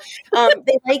 So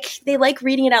they like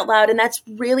reading it out loud, and that's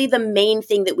really the main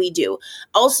thing that we do.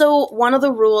 Also, one of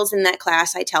the rules in that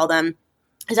class, I tell them,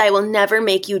 is I will never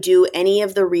make you do any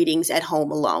of the readings at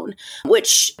home alone,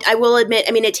 which I will admit,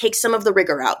 it takes some of the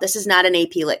rigor out. This is not an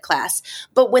AP Lit class.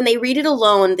 But when they read it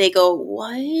alone, they go,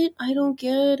 what? I don't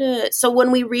get it. So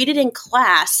when we read it in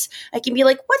class, I can be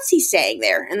like, what's he saying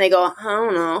there? And they go, I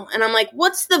don't know. And I'm like,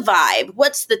 what's the vibe?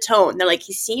 What's the tone? They're like,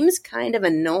 he seems kind of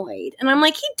annoyed. And I'm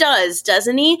like, he does,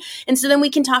 doesn't he? And so then we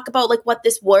can talk about like what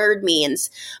this word means.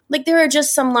 Like there are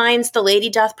just some lines, the lady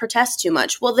doth protest too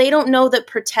much. Well, they don't know that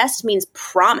protest means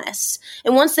promise.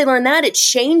 And once they learn that, it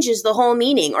changes the whole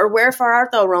meaning. Or wherefore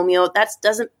art thou, Romeo? That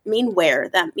doesn't mean where.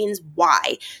 That means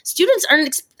why. Students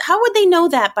aren't, how would they know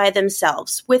that by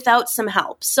themselves without some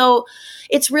help? So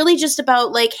it's really just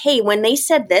about like, hey, when they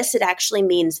said this, it actually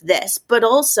means this. But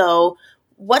also,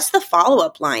 what's the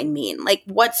follow-up line mean? Like,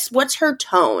 what's her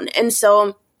tone? And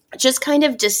so just kind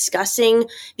of discussing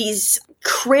these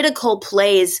critical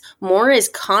plays more as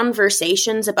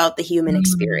conversations about the human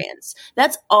experience.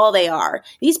 That's all they are.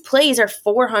 These plays are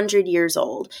 400 years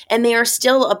old, and they are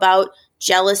still about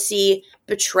jealousy,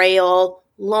 betrayal,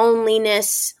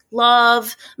 loneliness,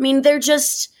 love. They're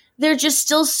just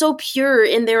still so pure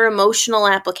in their emotional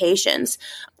applications.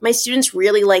 My students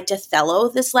really liked Othello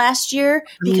this last year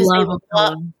because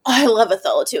I love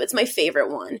Othello too. It's my favorite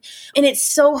one. And it's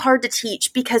so hard to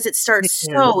teach because it starts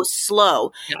so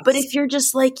slow. Yes. But if you're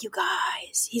just like, you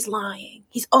guys, he's lying.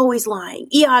 He's always lying.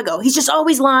 Iago, he's just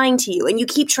always lying to you. And you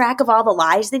keep track of all the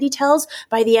lies that he tells.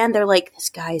 By the end, they're like,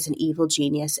 this guy is an evil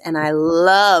genius. And I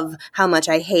love how much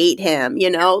I hate him.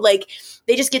 Like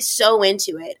they just get so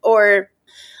into it. Or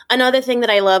another thing that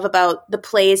I love about the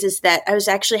plays is that I was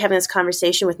actually having this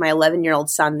conversation with my 11-year-old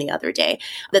son the other day,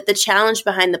 that the challenge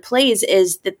behind the plays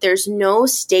is that there's no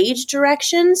stage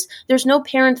directions, there's no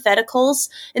parentheticals,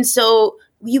 and so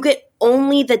you get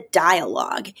only the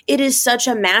dialogue. It is such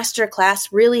a masterclass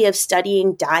really of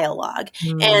studying dialogue.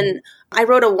 And I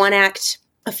wrote a 1-act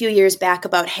a few years back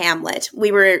about Hamlet.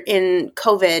 We were in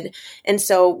COVID, and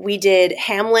so we did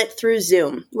Hamlet through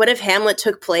Zoom. What if Hamlet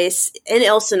took place in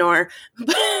Elsinore,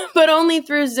 but only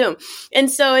through Zoom?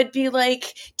 And so it'd be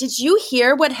like, did you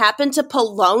hear what happened to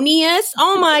Polonius?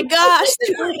 Oh my gosh.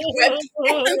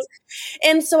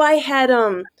 And so I had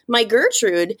my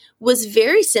Gertrude was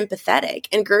very sympathetic,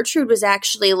 and Gertrude was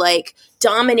actually like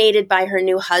dominated by her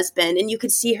new husband, and you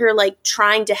could see her like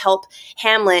trying to help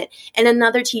Hamlet. And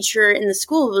another teacher in the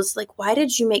school was like, why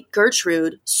did you make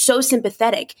Gertrude so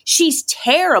sympathetic? She's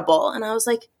terrible. And I was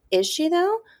like, is she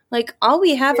though? Like, all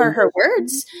we have are her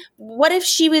words. What if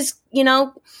she was,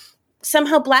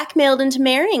 somehow blackmailed into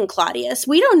marrying Claudius?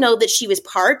 We don't know that she was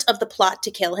part of the plot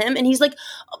to kill him. And he's like,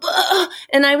 ugh.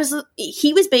 And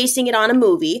he was basing it on a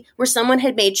movie where someone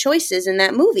had made choices in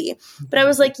that movie. But I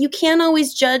was like, you can't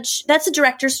always judge. That's a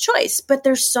director's choice. But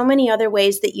there's so many other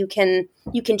ways that you can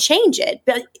change it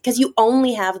because you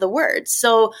only have the words.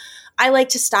 So I like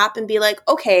to stop and be like,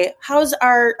 okay, how's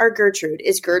our Gertrude?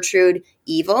 Is Gertrude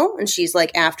evil and she's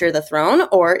like after the throne,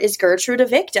 or is Gertrude a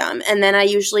victim? And then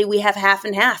we have half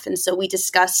and half. And so we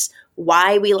discuss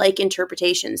why we like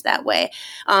interpretations that way.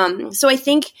 So I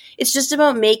think it's just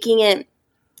about making it.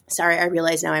 Sorry, I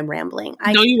realize now I'm rambling.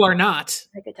 No, you are not.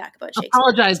 I could talk about Shakespeare.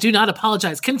 Apologize. Do not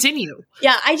apologize. Continue.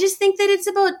 Yeah, I just think that it's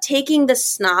about taking the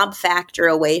snob factor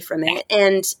away from it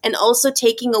and also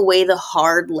taking away the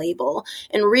hard label.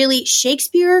 And really,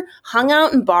 Shakespeare hung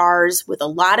out in bars with a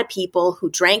lot of people who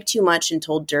drank too much and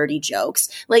told dirty jokes.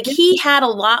 Like, he had a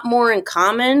lot more in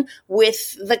common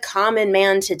with the common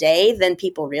man today than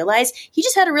people realize. He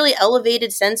just had a really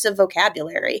elevated sense of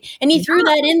vocabulary. And he threw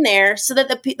that in there so that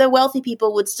the wealthy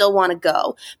people would still want to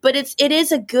go. But it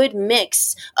is a good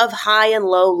mix of high and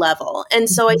low level. And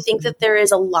so I think that there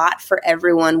is a lot for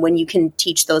everyone when you can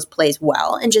teach those plays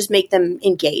well and just make them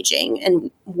engaging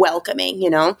and welcoming,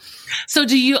 So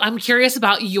I'm curious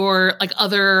about your like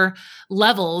other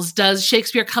levels. Does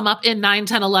Shakespeare come up in 9,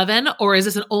 10, 11, or is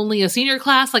this only a senior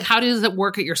class? Like, how does it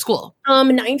work at your school?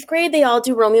 9th grade, they all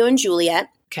do Romeo and Juliet.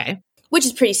 Okay. Which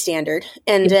is pretty standard.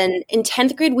 And then in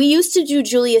 10th grade, we used to do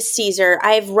Julius Caesar.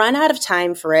 I've run out of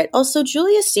time for it. Also,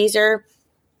 Julius Caesar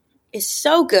is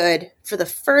so good for the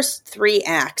first 3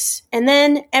 acts. And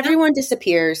then everyone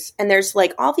disappears. And there's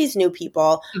like all these new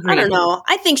people. I don't know.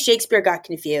 I think Shakespeare got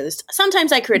confused.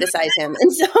 Sometimes I criticize him.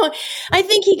 And so I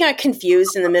think he got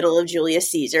confused in the middle of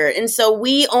Julius Caesar. And so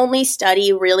we only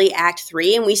study really Act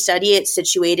 3, and we study it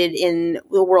situated in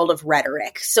the world of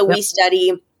rhetoric. So we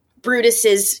study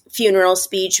Brutus's funeral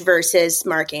speech versus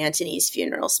Mark Antony's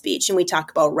funeral speech. And we talk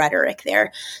about rhetoric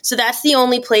there. So that's the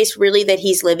only place really that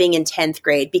he's living in 10th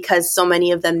grade, because so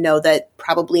many of them know that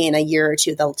probably in a year or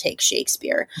two, they'll take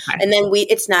Shakespeare. Okay. And then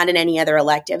it's not in any other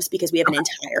electives because we have an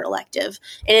entire elective.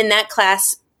 And in that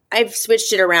class, I've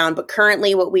switched it around, but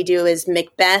currently what we do is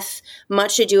Macbeth,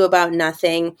 Much Ado About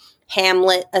Nothing,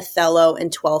 Hamlet, Othello,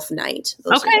 and Twelfth Night.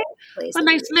 Those a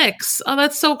nice mix. Oh,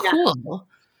 that's so cool. Yeah.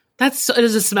 Is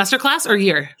it a semester class or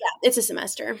year? Yeah, it's a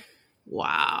semester.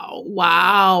 Wow.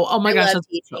 Oh my gosh. I love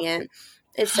teaching it.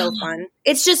 It's so fun.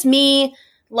 It's just me,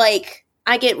 like,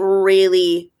 I get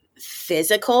really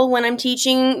physical when I'm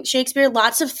teaching Shakespeare.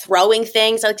 Lots of throwing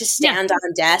things. I like to stand on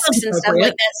desks and stuff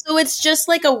like that. So it's just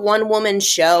like a one-woman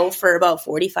show for about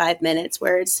 45 minutes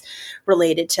where it's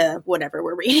related to whatever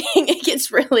we're reading. It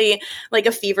gets really like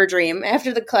a fever dream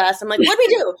after the class. I'm like, what did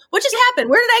we do? What just happened?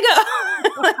 Where did I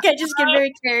go? Like, I just get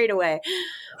very carried away.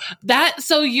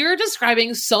 So you're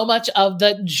describing so much of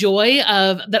the joy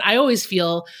of that I always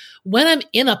feel when I'm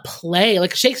in a play,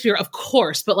 like Shakespeare, of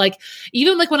course, but like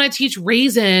even like when I teach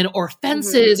Raisin or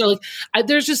Fences, or like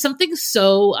there's just something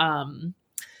so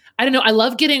I don't know. I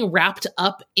love getting wrapped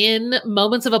up in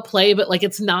moments of a play, but like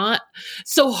it's not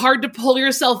so hard to pull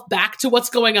yourself back to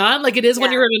what's going on like it is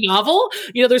when you're in a novel.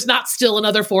 There's not still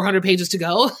another 400 pages to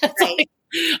go. Right.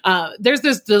 There's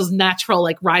those natural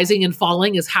like rising and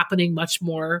falling is happening much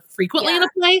more frequently in a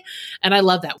play. And I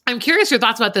love that. I'm curious your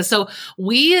thoughts about this. So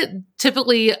we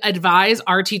typically advise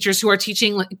our teachers who are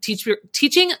teaching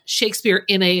Shakespeare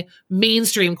in a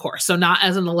mainstream course. So not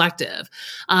as an elective.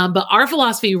 But our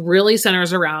philosophy really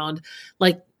centers around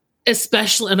like,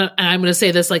 especially, and I'm going to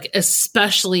say this, like,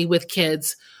 especially with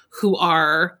kids who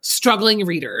are struggling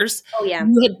readers. Oh, yeah.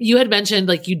 You had mentioned,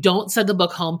 like, you don't send the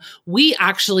book home. We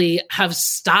actually have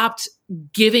stopped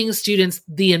giving students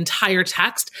the entire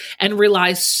text and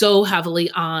rely so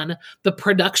heavily on the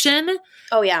production.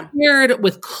 Oh, yeah. Paired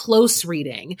with close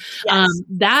reading. Yes.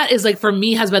 That is, like, for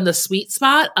me, has been the sweet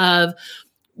spot of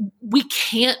we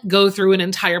can't go through an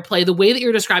entire play the way that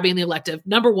you're describing the elective.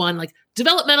 Number one, like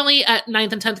developmentally at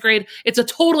 9th and 10th grade, it's a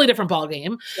totally different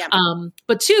ballgame. Yeah.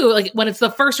 But two, like when it's the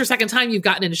first or second time you've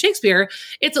gotten into Shakespeare,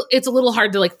 it's a little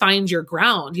hard to like find your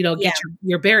ground, get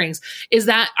your bearings.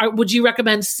 Would you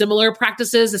recommend similar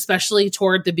practices, especially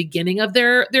toward the beginning of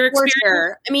their experience? For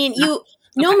sure. I mean,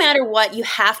 no matter what, you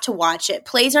have to watch it.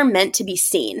 Plays are meant to be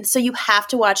seen. So you have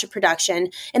to watch a production.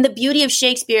 And the beauty of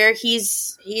Shakespeare,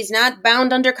 he's not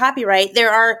bound under copyright. There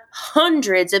are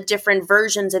hundreds of different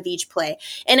versions of each play.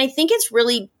 And I think it's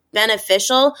really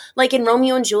beneficial. Like in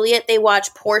Romeo and Juliet, they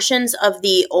watch portions of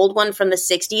the old one from the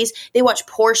 60s. They watch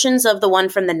portions of the one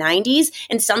from the 90s.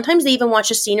 And sometimes they even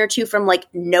watch a scene or two from like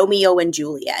Romeo and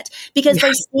Juliet. Because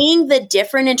by seeing the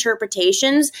different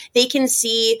interpretations, they can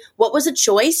see what was a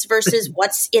choice versus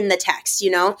what's in the text,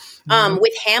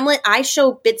 With Hamlet, I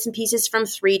show bits and pieces from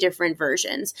 3 different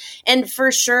versions. And for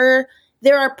sure,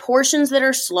 there are portions that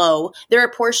are slow. There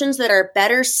are portions that are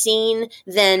better seen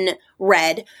than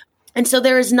read. And so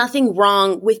there is nothing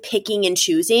wrong with picking and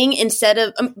choosing instead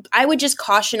of, I would just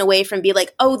caution away from be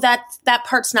like, oh, that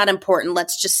part's not important.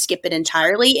 Let's just skip it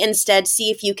entirely. Instead,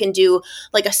 see if you can do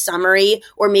like a summary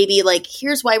or maybe like,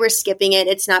 here's why we're skipping it.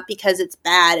 It's not because it's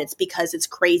bad. It's because it's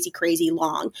crazy, crazy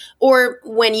long. Or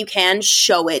when you can,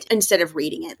 show it instead of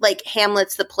reading it. Like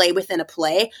Hamlet's the play within a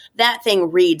play. That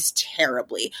thing reads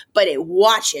terribly, but it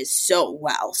watches so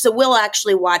well. So we'll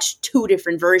actually watch 2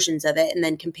 different versions of it and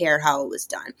then compare how it was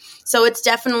done. So it's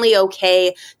definitely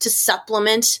okay to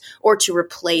supplement or to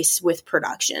replace with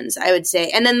productions, I would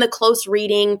say. And then the close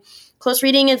reading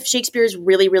of Shakespeare is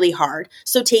really, really hard.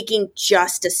 So taking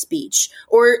just a speech,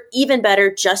 or even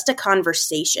better, just a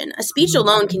conversation. A speech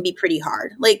alone can be pretty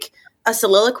hard. Like a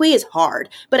soliloquy is hard,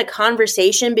 but a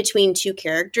conversation between 2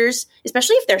 characters,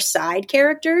 especially if they're side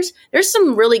characters, there's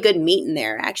some really good meat in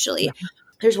there, actually. Yeah.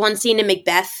 There's one scene in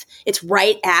Macbeth. It's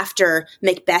right after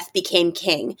Macbeth became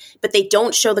king, but they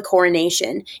don't show the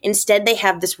coronation. Instead, they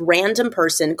have this random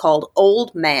person called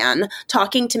Old Man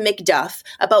talking to Macduff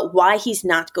about why he's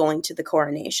not going to the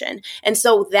coronation. And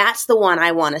so that's the one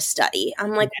I want to study.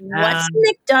 I'm like, what's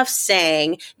Macduff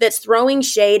saying that's throwing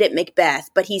shade at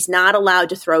Macbeth, but he's not allowed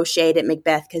to throw shade at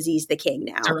Macbeth because he's the king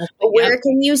now. But where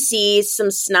can you see some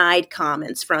snide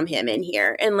comments from him in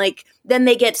here? And like, then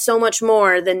they get so much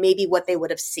more than maybe what they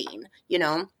would have seen,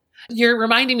 You're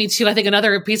reminding me too, I think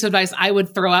another piece of advice I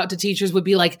would throw out to teachers would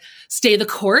be like, stay the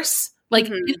course. Like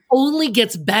it only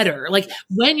gets better. Like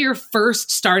when you're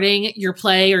first starting your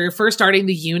play or you're first starting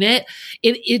the unit,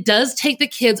 it does take the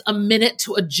kids a minute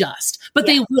to adjust, but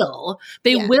they will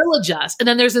adjust. And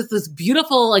then there's this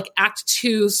beautiful like act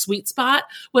 2 sweet spot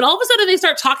when all of a sudden they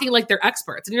start talking like they're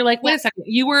experts. And you're like, wait a second,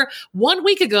 you were 1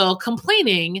 week ago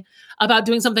complaining about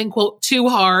doing something, quote, too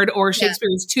hard or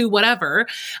Shakespeare's too whatever.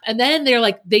 And then they're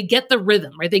like, they get the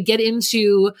rhythm, right? They get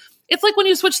into, it's like when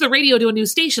you switch the radio to a new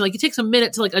station, like it takes a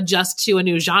minute to like adjust to a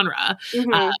new genre.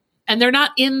 And they're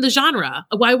not in the genre.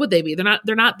 Why would they be?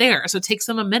 They're not there. So it takes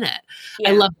them a minute.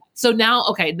 I love that. So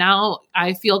now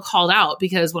I feel called out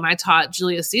because when I taught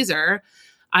Julius Caesar,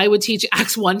 I would teach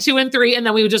acts 1, 2, and 3, and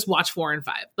then we would just watch 4 and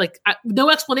 5. Like no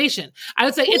explanation. I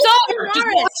would say it's over.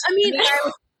 I mean,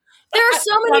 there are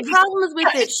so many problems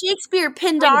with it. Shakespeare,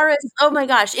 Pindarus. Oh my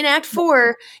gosh. In Act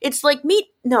 4, it's like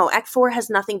Act 4 has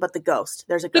nothing but the ghost.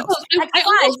 There's a ghost. I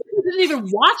almost didn't even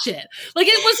watch it. Like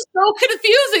it was so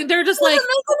confusing. They're just like, it doesn't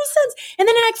make any sense. And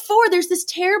then in Act 4, there's this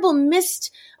terrible mist.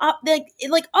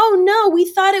 Like, oh no, we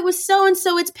thought it was so and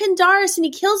so. It's Pindarus, and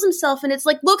he kills himself, and it's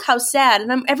like, look how sad.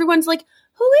 And everyone's like,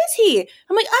 who is he?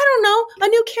 I'm like, I don't know, a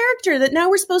new character that now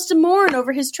we're supposed to mourn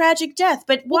over his tragic death.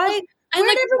 But why? Where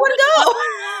did everyone go?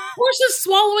 Portia's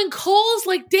swallowing coals.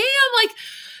 Like, damn, like,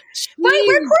 right,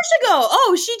 where'd Portia go?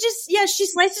 Oh, she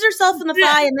slices herself in the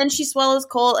thigh and then she swallows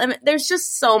coal. And there's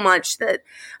just so much that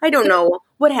I don't know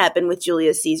what happened with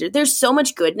Julius Caesar. There's so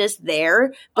much goodness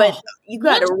there, but you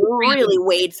got to really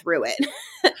wade through it.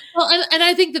 Well, and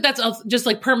I think that's just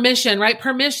like permission, right?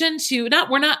 Permission to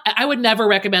I would never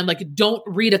recommend like, don't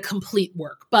read a complete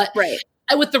work, but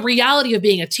with the reality of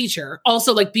being a teacher,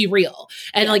 also like be real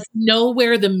and like know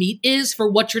where the meat is for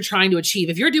what you're trying to achieve.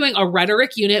 If you're doing a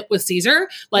rhetoric unit with Caesar,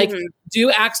 like do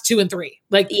acts 2 and 3,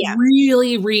 like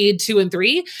really read 2 and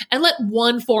 3 and let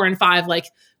 1, 4, and 5, like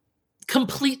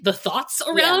complete the thoughts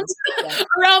around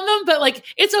them. But like,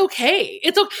 it's okay.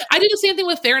 It's okay. I do the same thing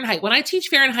with Fahrenheit. When I teach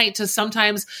Fahrenheit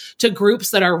to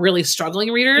groups that are really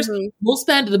struggling readers, we'll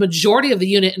spend the majority of the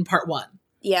unit in part 1.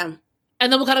 Yeah.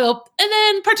 And then we'll kind of go, and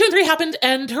then part 2 and 3 happened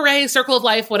and hooray, circle of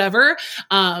life, whatever.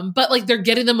 But like they're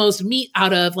getting the most meat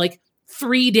out of like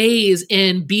 3 days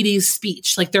in BD's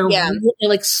speech. Like they're really,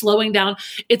 like slowing down.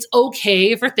 It's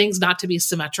okay for things not to be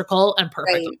symmetrical and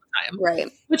perfect all the time.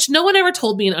 Right. Which no one ever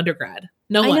told me in undergrad.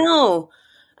 No one.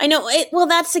 I know. Well,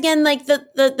 that's again, like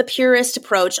the purist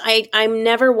approach. I'm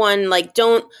never one, like,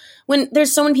 when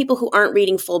there's so many people who aren't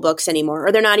reading full books anymore,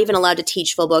 or they're not even allowed to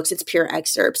teach full books, it's pure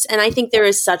excerpts. And I think there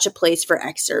is such a place for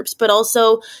excerpts, but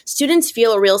also students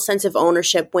feel a real sense of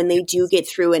ownership when they do get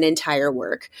through an entire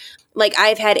work. Like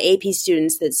I've had AP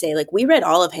students that say, like, we read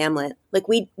all of Hamlet. Like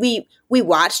we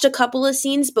watched a couple of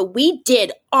scenes, but we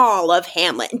did all of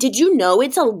Hamlet. And did you know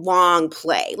it's a long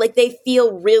play? Like they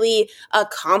feel really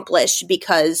accomplished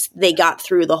because they got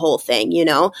through the whole thing, you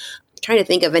know? I'm trying to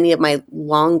think of any of my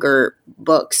longer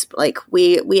books. Like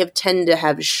we tend to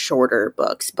have shorter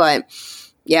books, but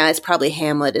yeah, it's probably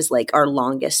Hamlet is like our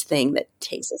longest thing that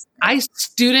takes us. I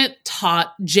student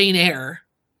taught Jane Eyre.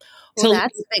 Well,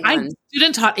 that's a big one. I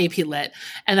student taught AP Lit,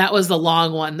 and that was the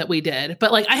long one that we did.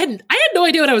 But like I had no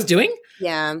idea what I was doing.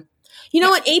 Yeah. You know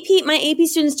what? My AP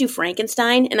students do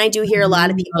Frankenstein, and I do hear a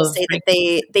lot of people say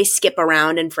that they skip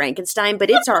around in Frankenstein, but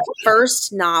it's our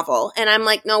first novel. And I'm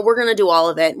like, no, we're going to do all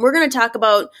of it. We're going to talk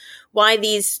about why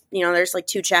these, you know, there's like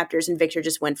 2 chapters and Victor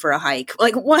just went for a hike.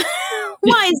 Like, what?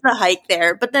 Why is the hike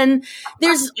there? But then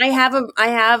I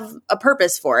have a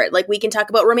purpose for it. Like we can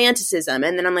talk about romanticism.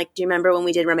 And then I'm like, do you remember when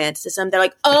we did romanticism? They're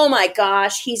like, oh my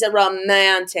gosh, he's a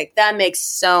romantic. That makes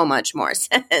so much more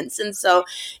sense. And so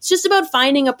it's just about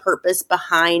finding a purpose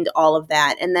behind all of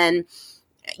that. And then,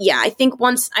 yeah, I think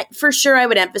for sure I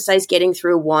would emphasize getting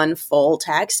through one full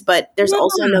text, but there's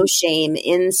also no shame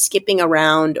in skipping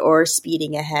around or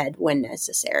speeding ahead when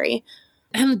necessary.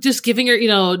 And just giving her, you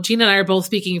know, Gina and I are both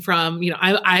speaking from, you know,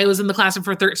 I was in the classroom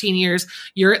for 13 years.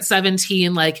 You're at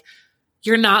 17. Like,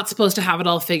 you're not supposed to have it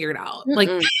all figured out. Like,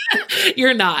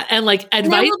 you're not. And like, advice.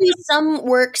 There will be some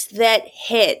works that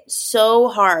hit so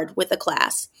hard with a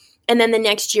class, and then the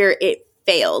next year it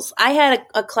fails. I had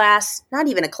a class, not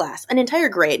even a class, an entire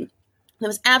grade that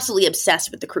was absolutely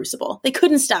obsessed with the Crucible. They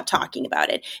couldn't stop talking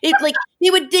about it. It like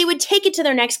they would take it to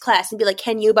their next class and be like,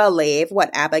 "Can you believe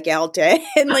what Abigail did?"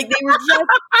 And like they were just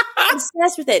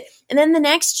obsessed with it. And then the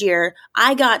next year,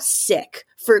 I got sick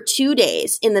for 2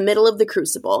 days in the middle of the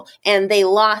Crucible, and I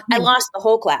lost the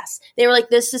whole class. They were like,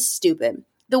 "This is stupid.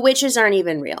 The witches aren't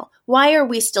even real. Why are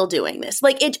we still doing this?"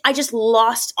 Like I just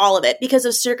lost all of it because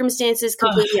of circumstances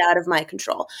completely out of my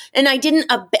control. And I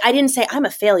didn't say I'm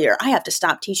a failure. I have to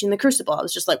stop teaching the Crucible. I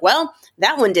was just like, well,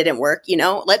 that one didn't work. You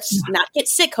know, let's not get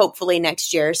sick, hopefully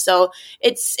next year. So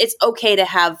it's okay to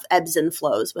have ebbs and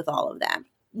flows with all of that.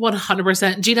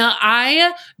 100%. Gina,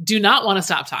 I do not want to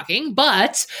stop talking,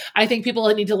 but I think people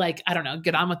need to, like, I don't know,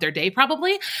 get on with their day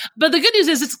probably. But the good news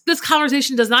is this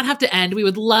conversation does not have to end. We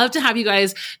would love to have you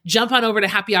guys jump on over to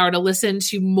Happy Hour to listen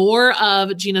to more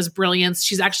of Gina's brilliance.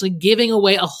 She's actually giving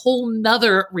away a whole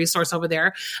nother resource over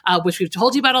there, which we've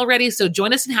told you about already. So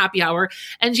join us in Happy Hour.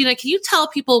 And Gina, can you tell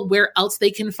people where else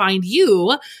they can find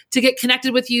you to get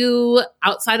connected with you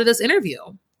outside of this interview?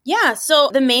 Yeah,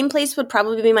 so the main place would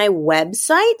probably be my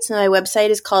website. So my website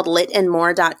is called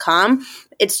litandmore.com.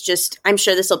 It's just, I'm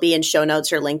sure this will be in show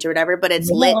notes or linked or whatever, but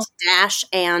it's lit-and-more.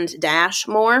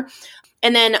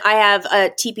 And then I have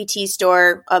a TPT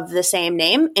store of the same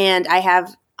name, and I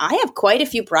have quite a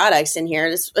few products in here.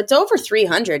 It's over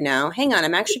 300 now. Hang on,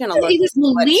 I'm actually going to look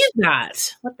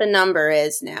at what the number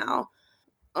is now.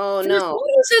 Oh, no.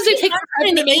 Says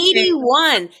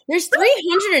 381. There's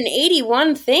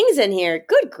 381 things in here.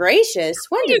 Good gracious.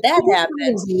 When did that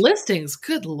happen? Listings.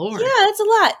 Good Lord. Yeah, that's a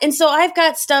lot. And so I've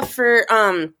got stuff for,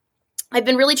 I've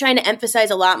been really trying to emphasize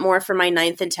a lot more for my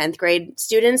 9th and 10th grade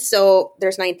students. So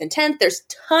there's 9th and 10th. There's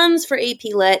tons for AP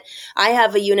Lit. I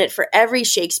have a unit for every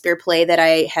Shakespeare play that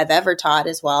I have ever taught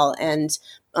as well. And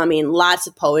I mean, lots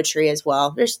of poetry as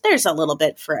well. There's a little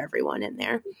bit for everyone in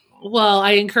there. Well,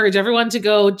 I encourage everyone to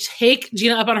go take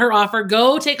Gina up on her offer.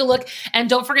 Go take a look, and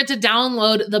don't forget to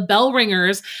download the bell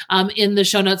ringers in the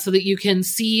show notes so that you can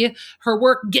see her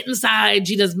work, get inside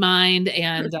Gina's mind,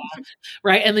 and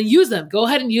right, and then use them. Go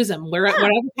ahead and use them whatever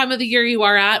time of the year you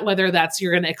are at. Whether that's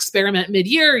you're going to experiment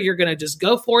mid-year, you're going to just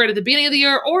go for it at the beginning of the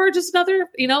year, or just another.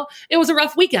 You know, it was a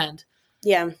rough weekend.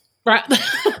 Yeah. Right.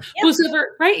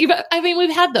 Right.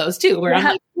 We've had those too, where I'm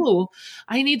like, ooh,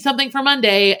 I need something for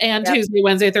Monday and Tuesday,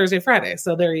 Wednesday, Thursday, Friday.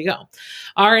 So there you go.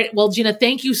 All right. Well, Gina,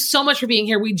 thank you so much for being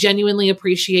here. We genuinely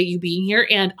appreciate you being here,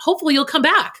 and hopefully you'll come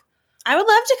back. I would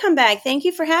love to come back. Thank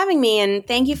you for having me. And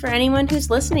thank you for anyone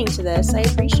who's listening to this. I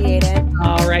appreciate it.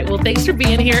 All right. Well, thanks for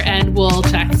being here, and we'll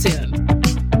chat soon.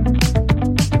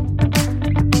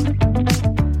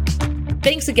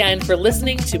 Thanks again for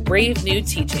listening to Brave New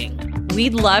Teaching.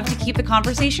 We'd love to keep the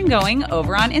conversation going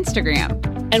over on Instagram.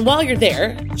 And while you're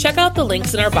there, check out the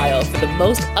links in our bio for the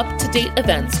most up-to-date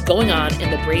events going on in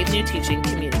the Brave New Teaching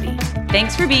community.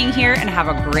 Thanks for being here and have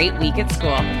a great week at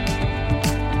school.